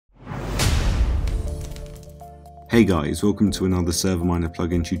Hey guys, welcome to another ServerMiner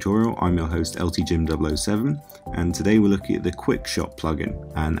plugin tutorial. I'm your host LTJim007 and today we're looking at the Quick Shop plugin,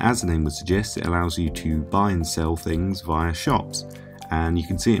 and as the name would suggest, it allows you to buy and sell things via shops. And you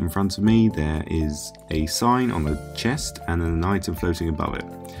can see it in front of me. There is a sign on the chest and then an item floating above it.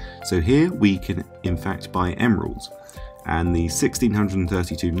 So here we can in fact buy emeralds, and the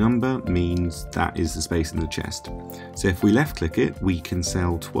 1632 number means that is the space in the chest. So if we left click it, we can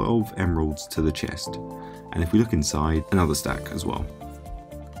sell 12 emeralds to the chest. And if we look inside, another stack as well.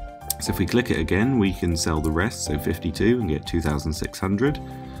 So if we click it again, we can sell the rest, so 52, and get 2,600.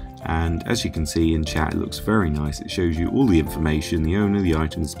 And as you can see in chat, it looks very nice. It shows you all the information, the owner, the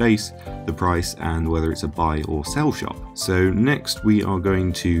item, the space, the price, and whether it's a buy or sell shop. So next we are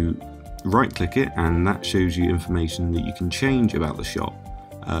going to right click it, and that shows you information that you can change about the shop.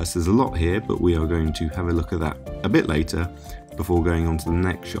 So there's a lot here, but we are going to have a look at that a bit later before going on to the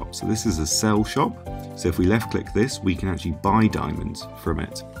next shop. So this is a sell shop. So if we left click this, we can actually buy diamonds from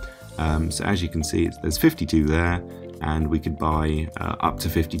it. So as you can see, there's 52 there, and we could buy up to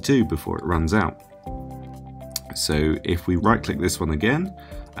 52 before it runs out. So if we right click this one again,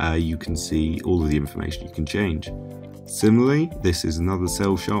 you can see all of the information you can change. Similarly, this is another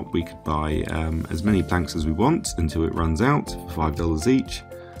sell shop. We could buy as many planks as we want until it runs out for $5 each.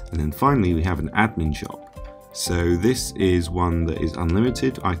 And then finally we have an admin shop. So this is one that is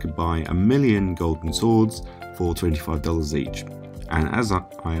unlimited. I could buy 1,000,000 golden swords for $25 each. And as I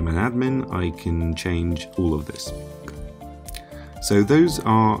am an admin, I can change all of this. So those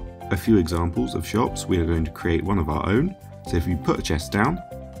are a few examples of shops. We are going to create one of our own. So if you put a chest down,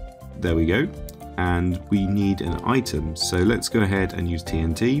 there we go. And we need an item. So let's go ahead and use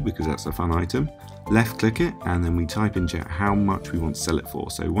TNT because that's a fun item. Left click it, and then we type in chat how much we want to sell it for.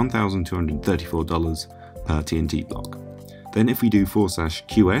 So $1,234 per TNT block. Then if we do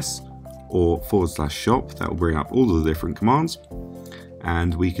 /QS or /shop, that will bring up all of the different commands,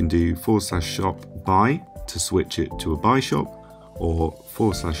 and we can do /shop buy to switch it to a buy shop, or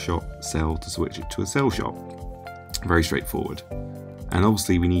 /shop sell to switch it to a sell shop. Very straightforward. And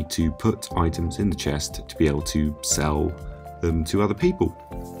obviously we need to put items in the chest to be able to sell them to other people.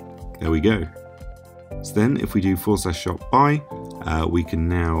 There we go. So then if we do /shop buy, we can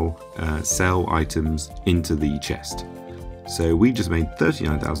now sell items into the chest. So we just made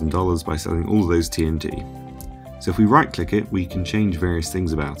 $39,000 by selling all of those TNT. So if we right click it, we can change various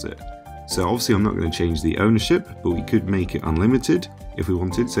things about it. So obviously I'm not going to change the ownership, but we could make it unlimited if we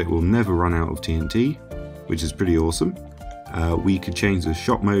wanted, so it will never run out of TNT, which is pretty awesome. We could change the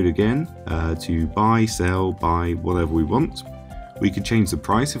shop mode again to buy, sell, buy, whatever we want. We could change the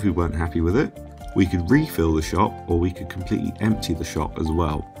price if we weren't happy with it. We could refill the shop, or we could completely empty the shop as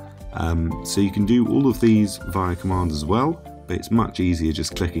well. So you can do all of these via commands as well, but it's much easier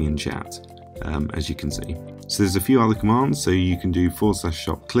just clicking in chat, as you can see. So there's a few other commands, so you can do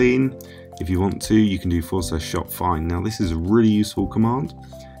 /shop clean. If you want to, you can do /shop find. Now this is a really useful command,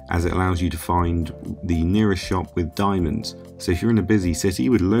 as it allows you to find the nearest shop with diamonds. So if you're in a busy city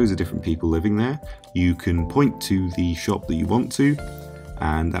with loads of different people living there, you can point to the shop that you want to,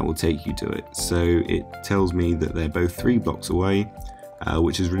 and that will take you to it. So it tells me that they're both 3 blocks away,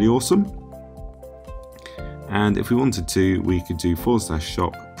 which is really awesome. And if we wanted to, we could do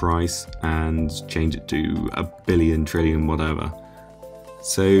 /shop price and change it to 1 billion, trillion, whatever.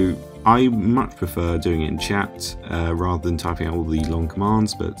 So I much prefer doing it in chat rather than typing out all the long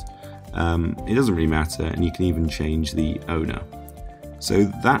commands, but it doesn't really matter, and you can even change the owner. So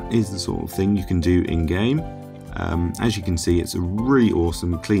that is the sort of thing you can do in game. As you can see, it's a really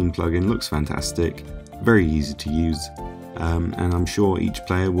awesome, clean plugin, looks fantastic, very easy to use, and I'm sure each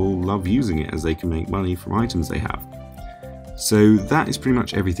player will love using it as they can make money from items they have. So that is pretty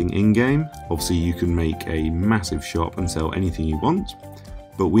much everything in-game. Obviously you can make a massive shop and sell anything you want,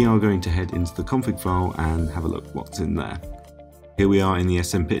 but we are going to head into the config file and have a look what's in there. Here we are in the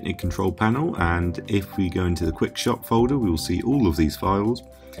SM Picnic control panel, and if we go into the Quick Shop folder, we will see all of these files.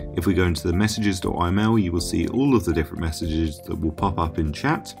 If we go into the messages.yml, you will see all of the different messages that will pop up in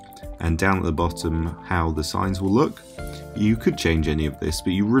chat, and down at the bottom how the signs will look. You could change any of this,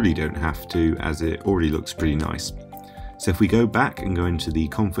 but you really don't have to, as it already looks pretty nice. So if we go back and go into the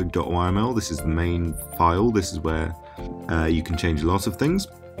config.yml, this is the main file. This is where you can change a lot of things.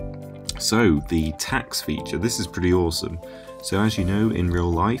 So the tax feature, this is pretty awesome. So as you know, in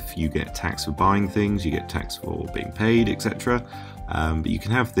real life you get tax for buying things, you get tax for being paid, etc. But you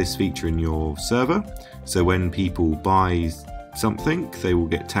can have this feature in your server, so when people buy something, they will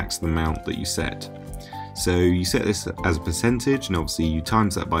get taxed the amount that you set. So you set this as a percentage, and obviously you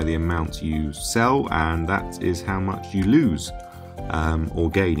times that by the amount you sell, and that is how much you lose or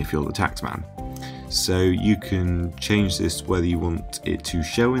gain if you're the tax man. So you can change this whether you want it to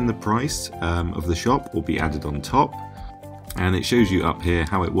show in the price of the shop or be added on top. And it shows you up here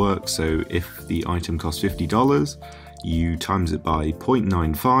how it works. So if the item costs $50, you times it by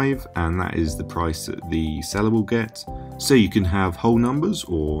 0.95, and that is the price that the seller will get. So you can have whole numbers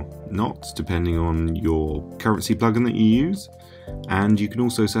or not, depending on your currency plugin that you use. And you can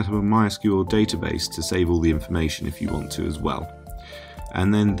also set up a MySQL database to save all the information if you want to as well.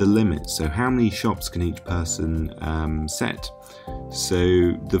 And then the limit, so how many shops can each person set?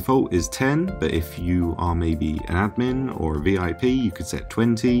 So default is 10, but if you are maybe an admin or a VIP, you could set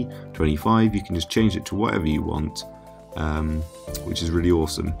 20, 25, you can just change it to whatever you want, which is really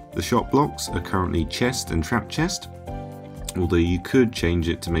awesome. The shop blocks are currently chest and trap chest, although you could change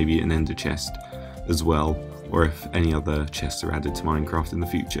it to maybe an ender chest as well, or if any other chests are added to Minecraft in the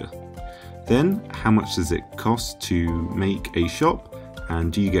future. Then, how much does it cost to make a shop?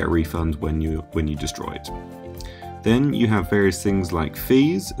 And do you get a refund when you destroy it? Then you have various things like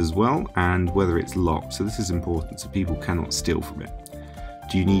fees as well, and whether it's locked. So this is important, so people cannot steal from it.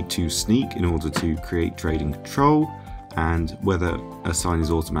 Do you need to sneak in order to create trading control, and whether a sign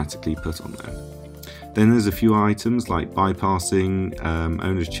is automatically put on there. Then there's a few items like bypassing,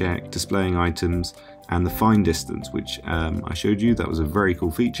 owner's check, displaying items, and the find distance, which I showed you. That was a very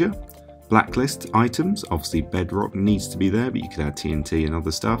cool feature. Blacklist items, obviously bedrock needs to be there, but you could add TNT and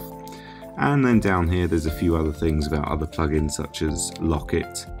other stuff. And then down here there's a few other things about other plugins such as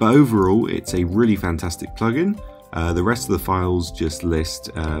Locket. But overall it's a really fantastic plugin. The rest of the files just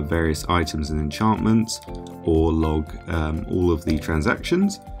list various items and enchantments, or log all of the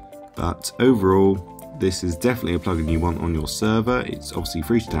transactions. But overall, this is definitely a plugin you want on your server. It's obviously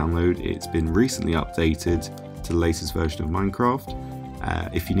free to download. It's been recently updated to the latest version of Minecraft.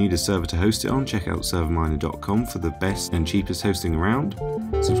 If you need a server to host it on, check out ServerMiner.com for the best and cheapest hosting around.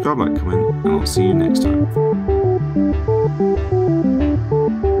 Subscribe, like, comment, and I'll see you next time.